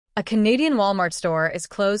A Canadian Walmart store is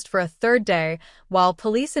closed for a third day while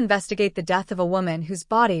police investigate the death of a woman whose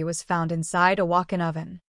body was found inside a walk-in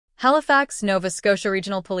oven. Halifax, Nova Scotia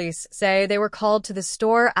Regional Police say they were called to the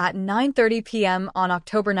store at 9:30 p.m. on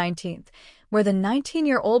October 19th, where the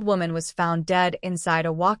 19-year-old woman was found dead inside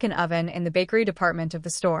a walk-in oven in the bakery department of the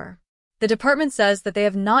store. The department says that they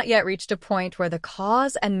have not yet reached a point where the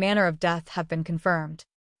cause and manner of death have been confirmed.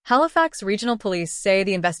 Halifax Regional Police say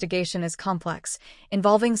the investigation is complex,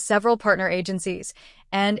 involving several partner agencies,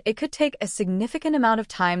 and it could take a significant amount of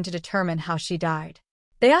time to determine how she died.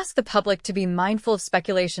 They ask the public to be mindful of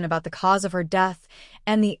speculation about the cause of her death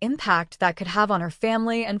and the impact that could have on her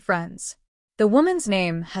family and friends. The woman's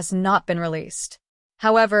name has not been released.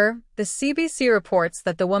 However, the CBC reports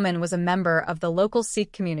that the woman was a member of the local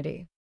Sikh community.